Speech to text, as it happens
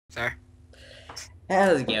Sir.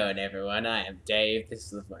 How's it going, everyone? I am Dave.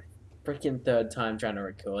 This is my freaking third time trying to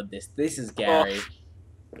record this. This is Gary.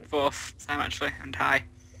 Fourth time actually, and hi.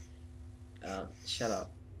 Shut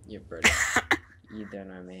up. You're British. You don't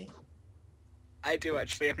know me. I do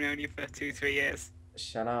actually. I've known you for 2-3 years.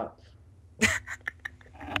 Shut up.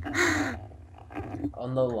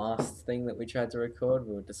 On the last thing that we tried to record,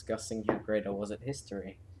 we were discussing how great I was at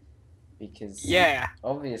history. Because, yeah,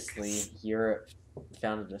 obviously, Europe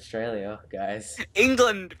founded Australia, guys.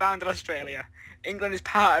 England founded Australia. England is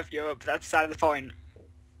part of Europe. That's beside the point.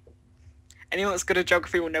 Anyone that's good at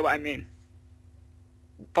geography will know what I mean.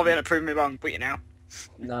 Probably gonna prove me wrong, but you know.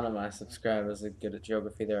 None of my subscribers are good at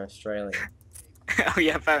geography. They're Australian. Oh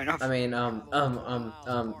yeah, fair enough. I mean,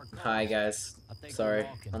 hi guys. Sorry,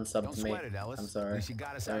 unsub to me. I'm sorry.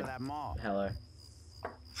 Hello.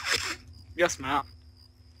 You're smart.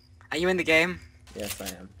 Are you in the game? Yes, I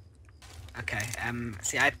am. Okay.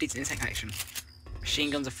 See, I have decent internet connection. Machine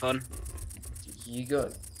guns are fun. You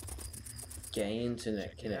got gay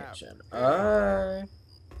internet connection. Oh.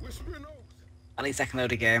 At least I can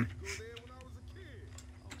load a game.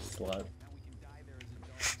 Slut.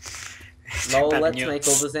 Lol, let's make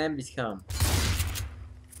all the zombies come.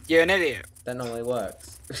 You're an idiot. That normally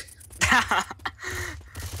works.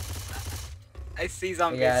 I see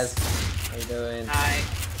zombies. Hey guys, how you doing? Hi.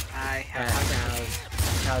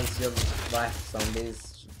 How's your life,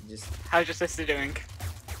 zombies? Just How's your sister doing?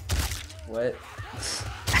 what?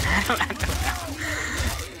 I don't know.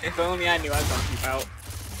 If only I knew what I was talking about.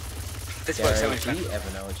 This works so much Do you better.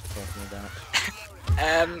 ever know what you're talking about?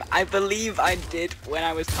 I believe I did when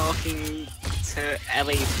I was talking to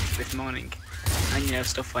Ellie this morning. And you know,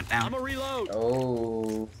 stuff went down. I'm a reload.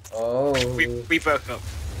 Oh. We broke up.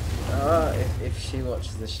 Oh, if she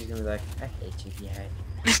watches this, she's gonna be like, I hate you, Gary.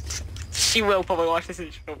 She will probably watch this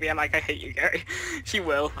and she'll be like, I hate you, Gary. She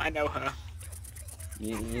will. I know her.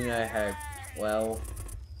 You know how well,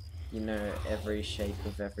 you know every shape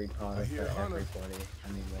of every part of everybody.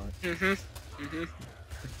 I mean, what?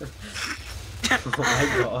 Oh my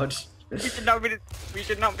god. We should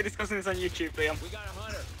not be discussing this on YouTube, Liam. We got a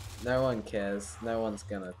hunter. No one cares. No one's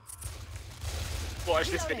gonna, Watch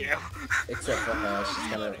this video. except for her.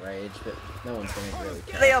 She's gonna rage, but no one's gonna really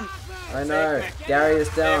care. Liam! I know. Gary is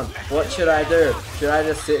down. What should I do? Should I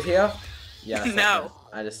just sit here? Yeah. I sat No. there.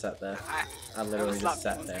 I just sat there. I will literally slap just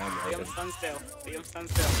sat there and Liam, waited. stand still. Liam, stand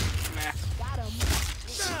still. Come here.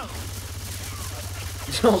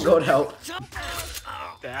 Oh god, help.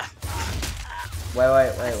 There. Wait,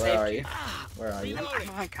 where are saved you? Where are you? I'm in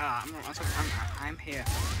my car. I'm here.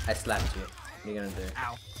 I slapped you. What are you gonna do?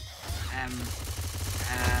 Ow.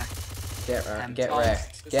 Get Tom,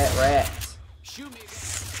 wrecked. Get wrecked. Shoot me.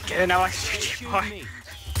 Get in, I'll shoot you, boy. me.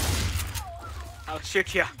 I'll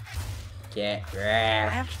shoot you. Get I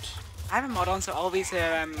wrecked. have a mod on, so all these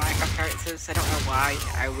Minecraft characters, I don't know why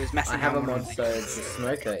I was messing I have a around with mod them. so the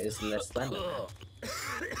smoker is less slender.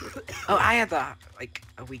 Oh, I had that, like,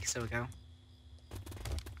 a week or so ago.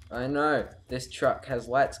 I know. This truck has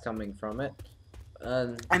lights coming from it.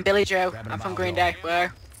 I'm Billy Joe. Grabbing a I'm from bottle. Green Day.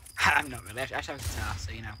 Where? I'm not really. I actually have a guitar,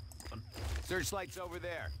 so you know. Fun. Searchlight's over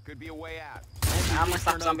there. Could be a way out. I'm gonna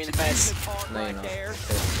slap a zombie in the face. No, you're not.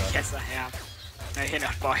 Yes, I am. No, you're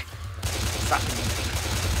not, boy. Slap him.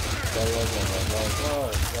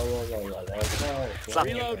 Slap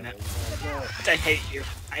him in it. I hate you.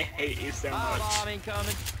 I hate you so much. Bomb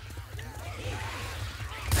incoming.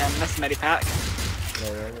 That's the medipack.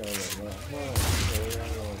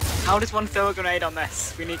 How does one throw a grenade on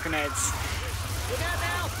this? We need grenades.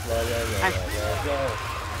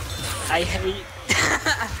 I hate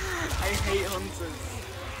I hate hunters.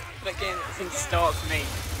 That game doesn't stalk me.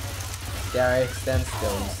 Gary, stand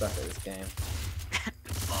still. You suck at this game.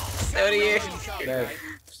 So do you. No,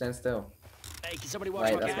 stand still. Hey, can somebody watch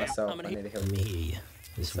Wait, my that's cat? myself. I'm I gonna need to hit heal you. me.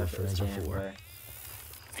 This is what Suck at this friends are game, for. bro.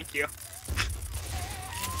 Thank you.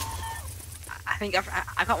 I think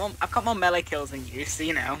I've got more melee kills than you, so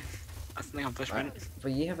you know. That's an accomplishment.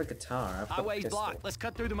 But you have a guitar. I've got a Highway's pistol. blocked. Let's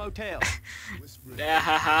cut through the motel. Yeah,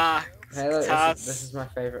 haha. Hey, look, Guitars. this is my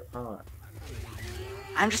favorite part.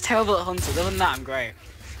 I'm just terrible at hunters. Other than that, I'm great.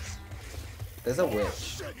 There's a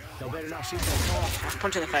witch. Y'all better not shoot that car.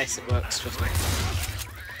 Punch in the face, it works, trust me.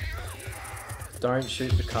 Don't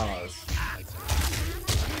shoot the cars.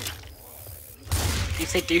 You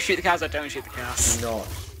say do shoot the cars or don't shoot the cars? Do not.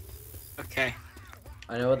 Okay.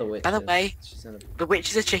 I know where the witch By the is. way, She's in a... the witch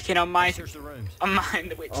is a chicken on mine. Search the rooms. On mine,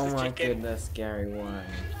 the witch Oh is a my chicken. goodness, Gary, why?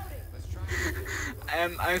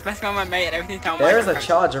 I was messing around with my mate and everything down There is a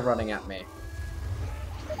charger running at me.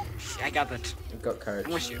 I gathered. I've got courage.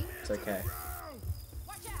 I'm with you. It's okay.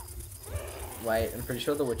 Wait, I'm pretty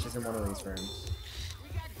sure the witch is in one of these rooms.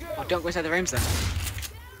 Oh, don't go inside the rooms then.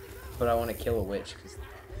 But I want to kill a witch because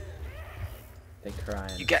they cry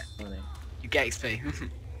and You get- it's funny. You get XP.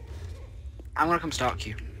 I'm gonna come stalk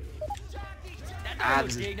you. That this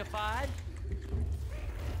looks is- dignified.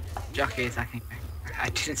 Jockey attacking me. I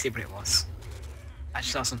didn't see what it was. I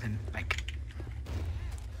just saw something like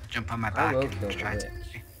jump on my back will and kill the try to.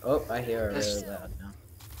 witch. Oh, I hear her This- really loud now.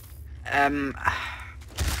 I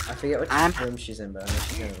I forget which I'm- room she's in, but I know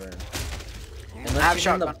she's in a room. I have Unless she's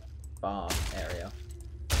in the shotgun. bar area.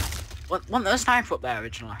 Wasn't there a sniper up there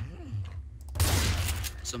originally?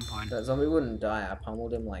 At some point. That zombie wouldn't die. I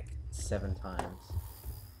pummeled him like 7 times.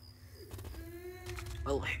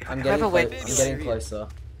 Well, I'm getting, whoever wins. I'm getting closer.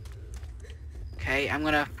 Okay, I'm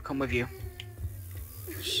gonna come with you.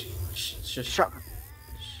 Shh, shh, shh, shh. Shot.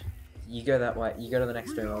 You go that way. You go to the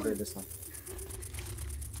next room. I'll do this one.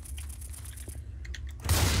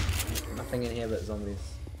 Nothing in here but zombies.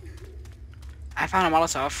 I found a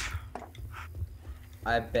Molotov.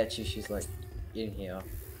 I bet you she's like in here.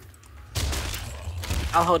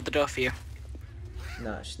 I'll hold the door for you.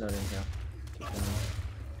 No, she's not in here. Keep going.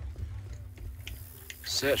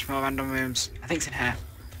 Search more random rooms. I think it's in here.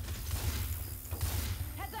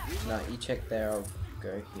 No, you check there. I'll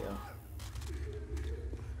go here.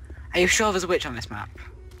 Are you sure there's a witch on this map?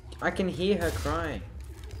 I can hear her crying.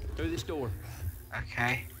 Through this door.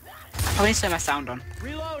 Okay. I probably need to turn my sound on.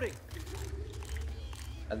 Reloading.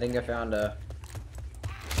 I think I found her.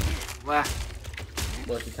 Where?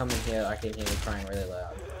 Well, if you come in here, I can hear her crying really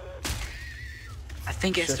loud. I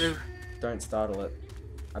think it's Shush. through. Don't startle it.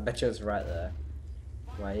 I bet you it's right there.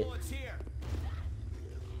 Wait.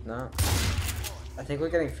 No. I think we're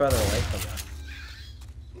getting further away from her.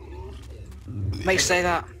 Make sure say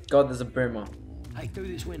that. God, there's a boomer. Hey, through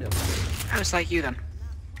this window. I was like you then.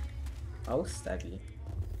 I'll stab you.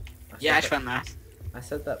 Yeah, I said just went there. that, I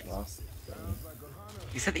said that last time.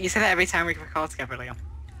 You said that every time we record together, Liam.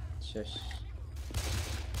 Shush.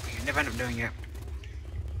 You never end up doing it.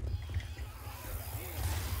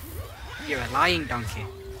 You're a lying donkey.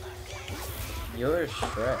 You're a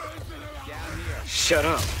Shrek. Shut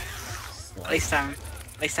up. Slut. At least I'm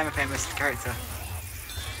a famous character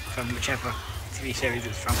from whichever TV series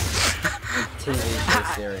it's from. TV show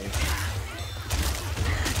series.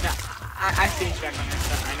 No, I've seen Shrek on this,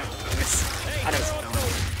 so I know what this. I know what's going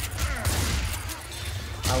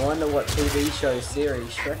I wonder what TV show series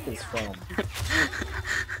Shrek is from.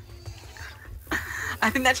 I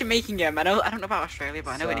think they're actually making him. I don't know about Australia,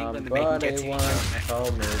 but I know in England they're making a Somebody TV show once of it.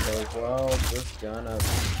 told me the world was gonna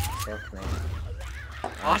fuck me.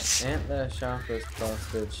 What? Ain't the sharpest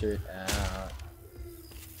bastard shoot out.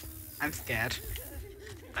 I'm scared.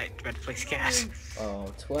 Like, dreadfully scared.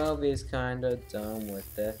 Oh, 12 is kinda dumb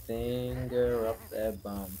with their finger up their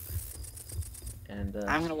bum. And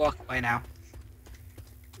I'm gonna walk away now.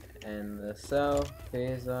 and the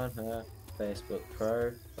selfies on her Facebook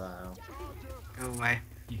profile. Go away,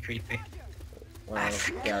 you creepy. Well,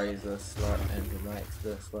 Gary's a slut and he likes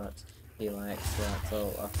the sluts. He likes sluts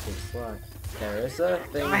all up his slut. There is a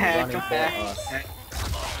thing Go ahead, running go for ahead. us.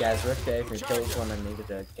 Gazrif gave me pills when I needed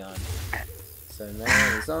a gun. So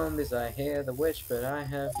many zombies, I hear the witch, but I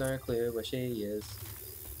have no clue where she is.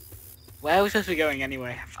 Where are we supposed to be going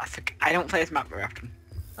anyway? I don't play this map very often.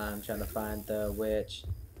 I'm trying to find the witch,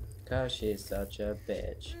 cause she's such a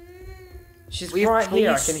bitch. She's Will you right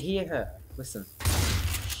here, I please- can hear her. Listen.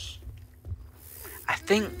 I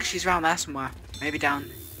think she's around there somewhere. Maybe down.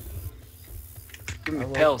 Give I me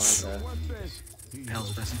will pills. find her.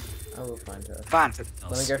 Pills, listen. I will find her. Fine, for Let me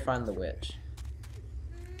pills. go find the witch.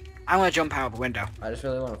 I'm gonna jump out of the window. I just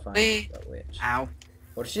really want to find Wait. that witch. Ow.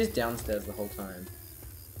 What if she's downstairs the whole time?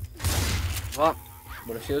 What?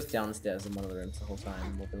 What if she was downstairs in one of the rooms the whole time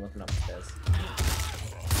and we've been looking upstairs?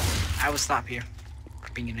 I will slap you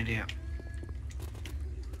for being an idiot.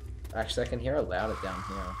 Actually, I can hear her louder down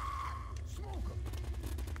here.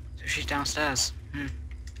 So she's downstairs.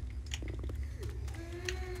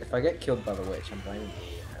 If I get killed by the witch, I'm blaming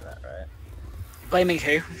you. You know that, right? Blaming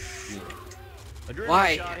who? You. Adrenaline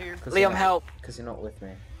Why? shot here. Liam, help. Because you're not with me.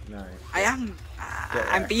 No. I am. Get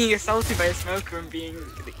I'm wrecked. being assaulted by a smoker and being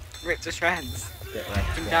ripped to shreds. Get wrecked.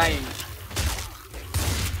 I'm Gary. dying.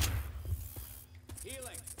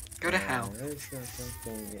 Go to hell.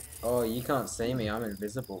 Oh, you can't see me. I'm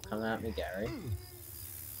invisible. Come at me, Gary.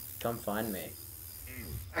 Come find me.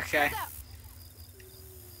 Okay.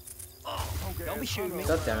 Don't be shooting me.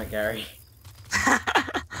 God damn it, Gary.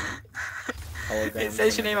 It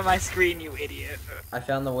says your name on my screen, you idiot. I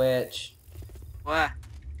found the witch. Where?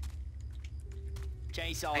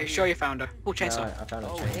 Chainsaw Are you here. sure you found her? Oh, No, chainsaw. I found a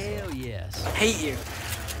Oh, chainsaw. hell yes. I hate you.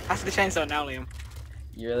 Pass the chainsaw now, Liam.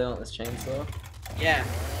 You really want this chainsaw? Yeah.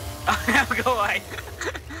 Oh, go away.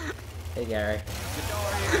 Hey, Gary.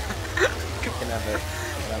 You can have it.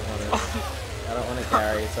 I don't want it. I don't want it,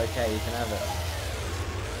 Gary. It's okay. You can have it.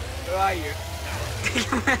 Who are you?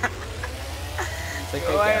 It's okay,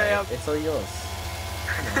 Go away, Gary. Liam. It's all yours.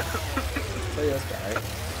 Come on. It's all yours, Gary.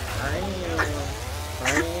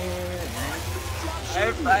 I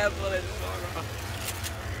have fire bullets.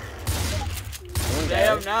 Come on, Gary.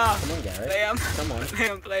 Liam, no. Come on, Gary. Liam. Come on.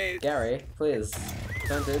 Liam, please. Gary, please.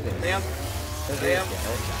 Don't do this. Liam. Don't do Liam. this,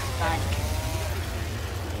 Gary. Thank.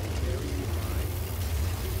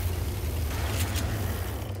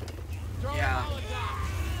 Yeah. I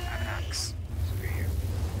have an axe. Screw you.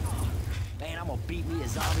 Man, I'm gonna beat me a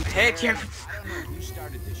zombie. Hit you. I don't know who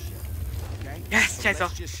started this shit. Okay? Yes, So chainsaw.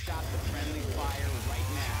 let's just stop the friendly fire right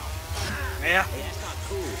now. Yeah. Hey, that's not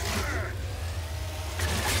cool.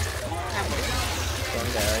 Come on,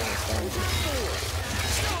 Gary. It's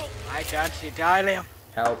fine. I judge you, die, Liam.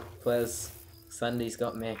 Help, please. Sunday's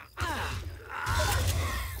got me.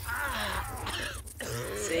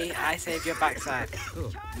 See, I saved your backside.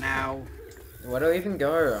 Now, Where do I even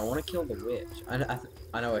go? I want to kill the witch.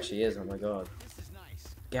 I know where she is. Oh my god. This is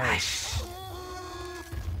nice. Gary.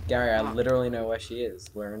 Gary, I literally know where she is.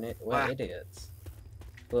 We're idiots.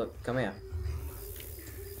 Look, come here.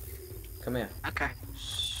 Come here. okay,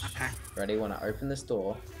 Shh. okay. Ready? When I open this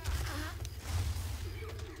door.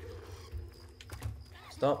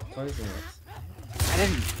 Stop closing this. I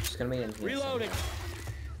didn't. She's gonna be in here. Reloading.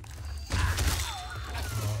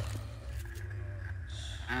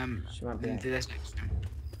 She might be. Do this next time.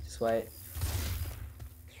 Just wait.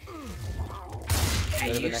 Hey,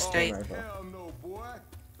 Go to the you next stay. one, Rifle. Hell no, boy.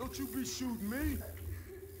 Don't you be shooting me.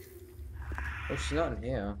 Oh, she's not in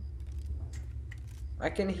here. I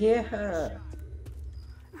can hear her.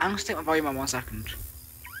 I'm gonna stick my volume on 1 second.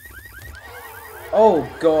 Oh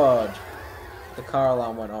god. The car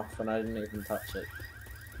alarm went off and I didn't even touch it.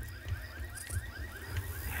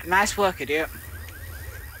 Nice work, idiot.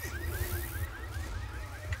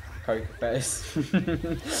 Poker face.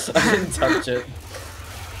 I didn't touch it.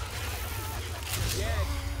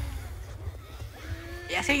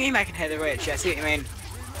 Yeah, I see what you mean I can hear the witch. Yeah, I see what you mean.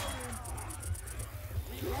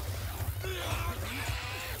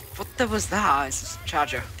 What the was that? It's just a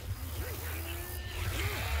charger.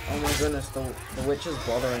 Oh my goodness, the witch is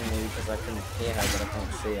bothering me because I can hear her but I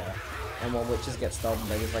can't see her. And when witches get stopped,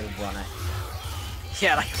 they just like run it.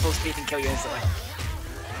 Yeah, like a full speed and kill you instantly.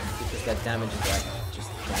 Because their damage is like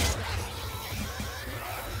just gone.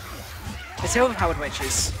 It's overpowered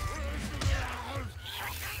witches.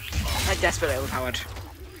 They're desperately overpowered.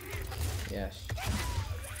 Yes.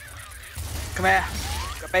 Come here.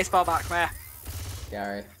 Got a baseball bat, come here.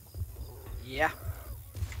 Gary, Yeah.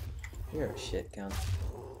 you're a shit cunt.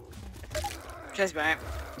 Cheers, mate.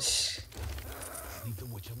 Leave the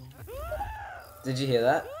witch alone. Did you hear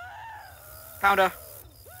that? Found her.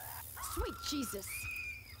 Sweet Jesus.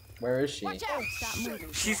 Where is she? Watch out. Stop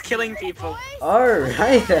moving. She's killing people. Oh,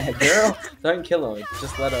 hey there, girl. Don't kill her.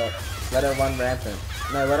 Just let her run rampant.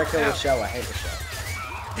 No, let her kill No. Rochelle. I hate Rochelle.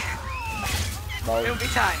 Lol. It'll be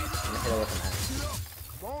time. I'm gonna hit her with an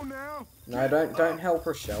axe. Come on now. No, don't help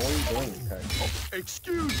Rochelle. What are you doing, Coach?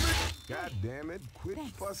 Excuse me. God damn it. Quit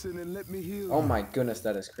fussing and let me heal. Oh my goodness,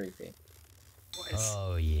 that is creepy. What is...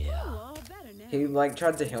 Oh yeah. Oh, better now. He like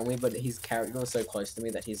tried to heal me, but his character was so close to me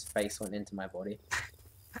that his face went into my body.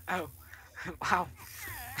 Oh. Wow.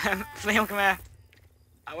 Liam, come here.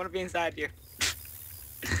 I want to be inside you.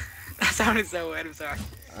 That sounded so weird, I'm sorry.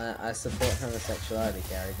 I support homosexuality,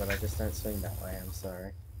 Gary, but I just don't swing that way. I'm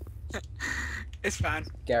sorry. It's fine.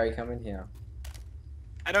 Gary, come in here.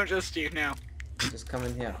 I don't trust you now. Just come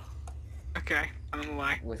in here Okay, I'm on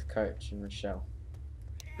my way. with Coach and Rochelle.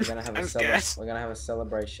 We're gonna have I'm a scared. we're gonna have a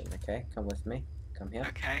celebration. Okay, come with me. Come here.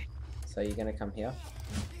 Okay. So you're gonna come here.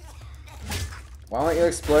 Why won't you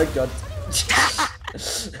explode, God?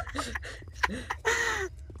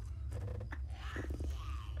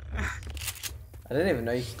 I didn't even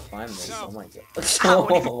know you could climb this. Oh my god.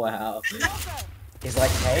 Oh wow. He's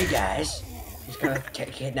like, hey guys, he's gonna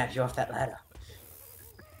kidnap you off that ladder.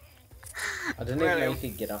 I didn't even know you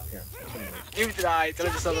could get up here. Even did I, till I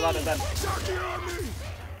just saw the ladder then.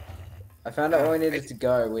 I found out where we needed to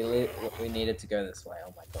go. We needed to go this way.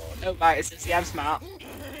 Oh my god. Oh, right, it's see, I'm smart.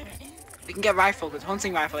 We can get rifle, because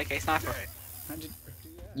hunting rifle, okay, sniper.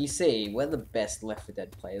 You see, we're the best Left 4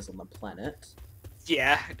 Dead players on the planet.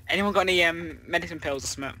 Yeah. Anyone got any medicine pills or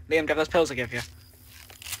something? Liam, do you have those pills I give you?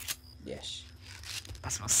 Yes.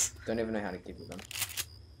 That's nice. Don't even know how to give you them.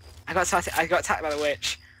 I got attacked by the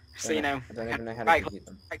witch. So you know. I don't even know how to Right give you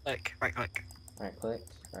them. Right click. Right click. Right click.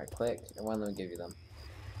 Right click, and when let me give you them.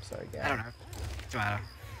 Sorry, I Gary. don't know. Doesn't matter.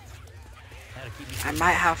 I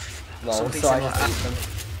might have Lol, something so I similar. just eat them.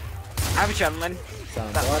 I have adrenaline.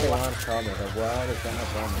 Some That's bloody what- one told me the world is gonna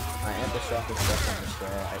burn me. I am destructive stuff on the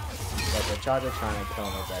shore. There's a charger trying to kill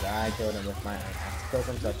me, but I killed him with my own axe. Cause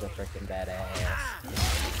I'm such a freaking badass.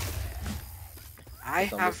 I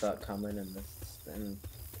Zombies have. start coming and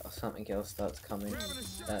something else starts coming.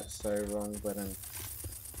 That's so wrong, but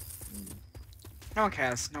No one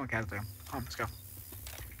cares. No one cares, Liam. Come on, let's go.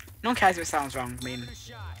 No one cares if it sounds wrong. I mean,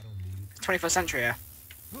 21st century here.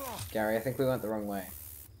 Gary, I think we went the wrong way.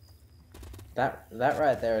 That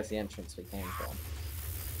right there is the entrance we came from.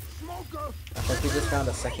 I think we just found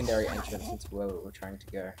a secondary entrance into where we were trying to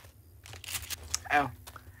go. Oh.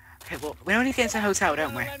 Okay, well, we don't need to get into a hotel,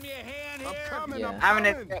 don't we? Lend me a hand I'm here. coming, Yeah. I'm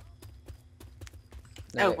in coming. it.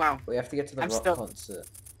 No, Oh, wait, wow. we have to get to the I'm rock still- concert.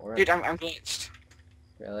 Or Dude, I'm glitched.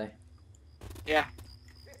 really? Yeah.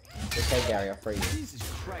 Okay, Gary, I'll free you. Jesus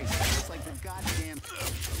Christ, it's like the goddamn.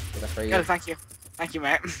 Did I free you? Oh, thank you. Thank you,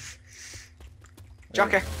 mate.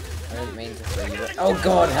 Jocker. I didn't mean to free you. But... Oh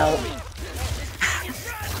God, help!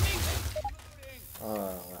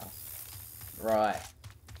 Oh wow. Right.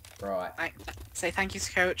 Right. Say thank you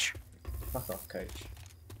to Coach. Fuck off, coach.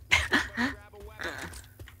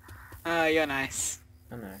 Oh, you're nice.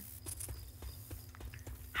 I know.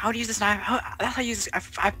 How do you use the sniper? That's how I use. I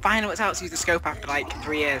finally worked out to use the scope after like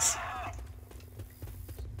 3 years.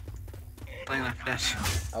 Playing Left 4 Dead.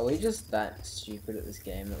 Are we just that stupid at this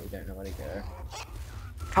game that we don't know where to go?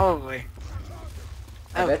 Probably.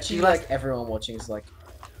 I Oh, bet you you like left- everyone watching is like,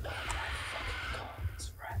 fucking God,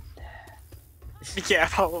 it's right there. Yeah,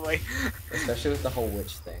 probably. Especially with the whole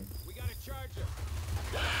witch thing.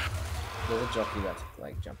 There's a jockey that's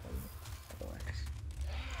like jump on the other way.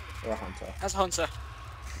 Or a hunter. That's a hunter.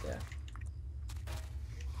 Yeah.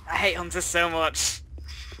 I hate hunters so much.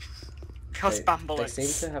 Because spam They bullets.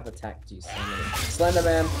 seem to have attacked you so many.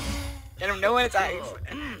 Slenderman! No one attacks.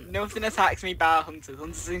 Nothing attacks me but hunters.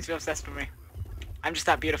 Hunters seem to be obsessed with me. I'm just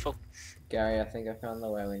that beautiful. Gary, I think I found the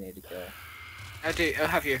way we need to go. Oh,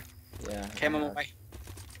 have you? Yeah. Okay, I'm I on my have. way.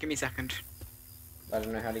 Give me a second. I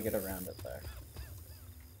don't know how to get around it though.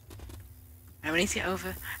 No, we need to get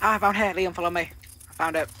over. Ah, I found here. Liam, follow me. I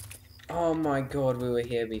found it. Oh my God, we were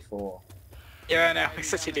here before. Yeah, I know. We're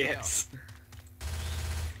such idiots.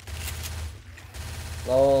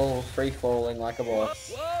 Lol, free falling like a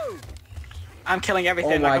boss. I'm killing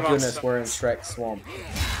everything. Oh my like a goodness, monster. we're in Shrek Swamp.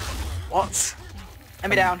 What? Let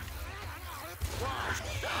me down.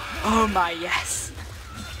 Oh my yes.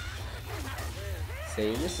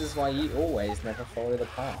 See, this is why you always never follow the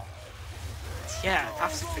path. Yeah,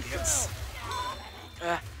 that's idiots.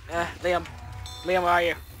 Liam. Liam, where are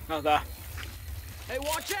you? Not there. Hey,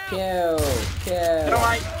 watch out! Kill! Kill! Get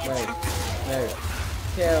away. Wait, no.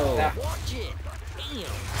 Kill! There. Watch it! Damn!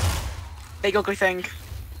 Big ugly thing.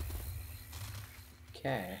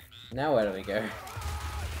 Okay, now where do we go?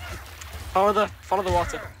 Follow the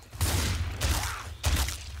water.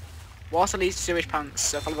 Water leads to sewage pants,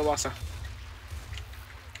 so follow the water.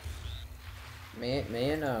 Me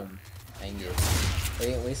and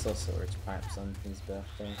Angus, we saw storage pipes on his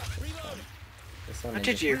birthday. We saw What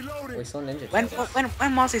did you? We saw Ninja When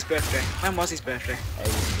Turtles was his birthday? When was his birthday?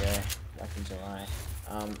 ages ago, back in July.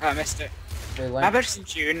 Oh, I missed it. We My went, birthday's in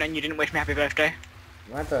June and you didn't wish me happy birthday.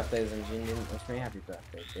 my birthday's in June, you didn't wish me happy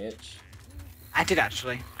birthday, bitch. I did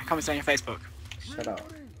actually. I commented on your Facebook. Shut up.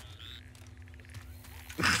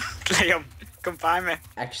 Liam, come find me.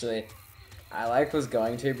 Actually, I was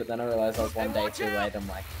going to, but then I realized I was one day too late, I'm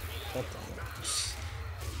like, God damn it.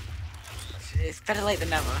 It's better late than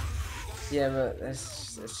never. Yeah, but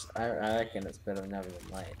I reckon it's better never than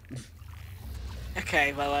late.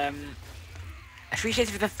 Okay, well, I appreciate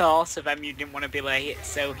it for the thought of you didn't want to be late,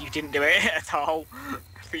 so you didn't do it at all.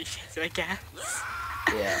 Appreciate it, I guess.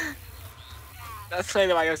 Yeah. That's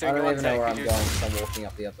clearly why I was I doing it don't one even know where I'm take. going, so I'm walking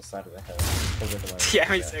up the other side of the hill. Probably the way we Yeah,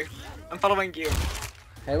 me should go. too. I'm following you.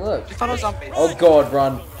 Hey, look. Just follow zombies. Oh God,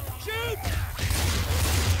 run!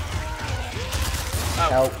 Oh,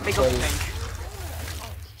 help, big ugly please. thing.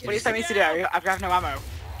 What do you expect me to do? I have no ammo.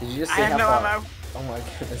 Did you just I see have how no far? ammo. Oh my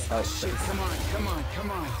goodness, help! Please. Come on, come on,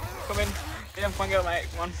 come on. Come in. Liam, come on, go, mate.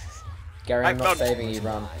 Come on. Gary, I'm My not God. saving you.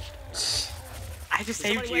 Run. I just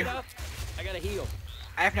saved you. I gotta heal.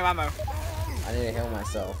 I have no ammo. I need to heal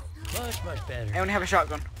myself. Much better. I only have a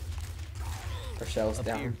shotgun. Rochelle's Up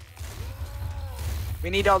down. here. We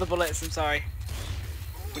need all the bullets, I'm sorry.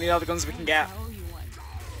 We need all the guns we can get. I owe you one.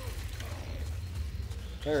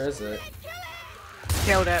 Where is it?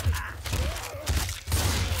 Killed it.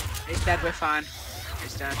 It's dead, we're fine.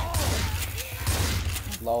 It's dead.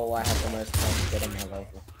 Lol, I have the most time to get on my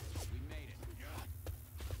level.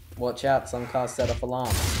 Watch out, some cars set off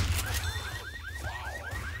alarms.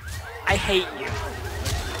 I hate you.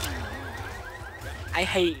 I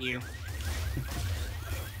hate you.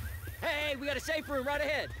 Hey, we got a safe room right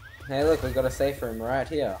ahead. Hey look, we got a safe room right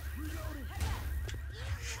here.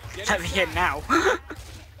 Let me in now.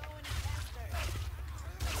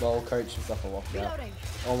 Lol, coach is off a lockout. Reloading.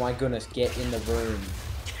 Oh my goodness, get in the room.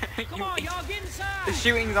 Come on, y'all, get inside. The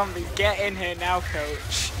shooting zombies, get in here now,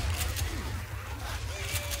 coach.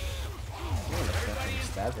 I'm gonna fucking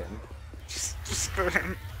stab him. Just screw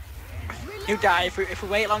him. He'll die. If we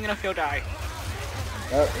wait long enough, he'll die.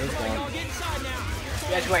 Oh, he's Y'all gone. get inside now.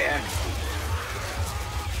 We had to wait here.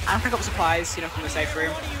 I'll pick up supplies, you know, from the safe room.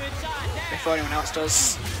 What are you inside now? Before anyone else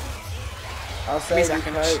does. I'll save you,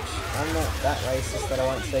 seconds. coach. I'm not that racist that I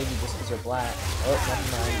won't save you just because you're black. Oh,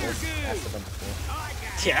 never mind. There's acid on the floor.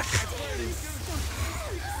 Yeah.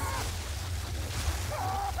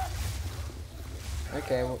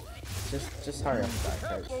 Okay, well, just hurry up with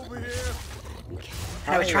that, coach.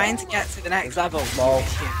 Now we're trying to get to the next level. Lol.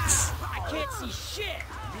 Idiots. I can't see shit.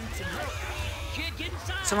 Kid, get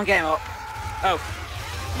inside. Someone get him up. Oh,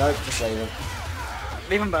 Nope, just leave him.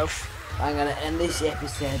 leave them both. I'm gonna end this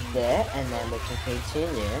episode there, and then we can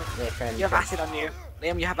continue with friend. You have acid on you.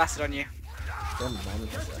 Liam, you have acid on you.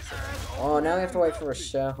 Oh, now we have to wait for a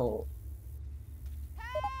shell.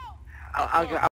 I'll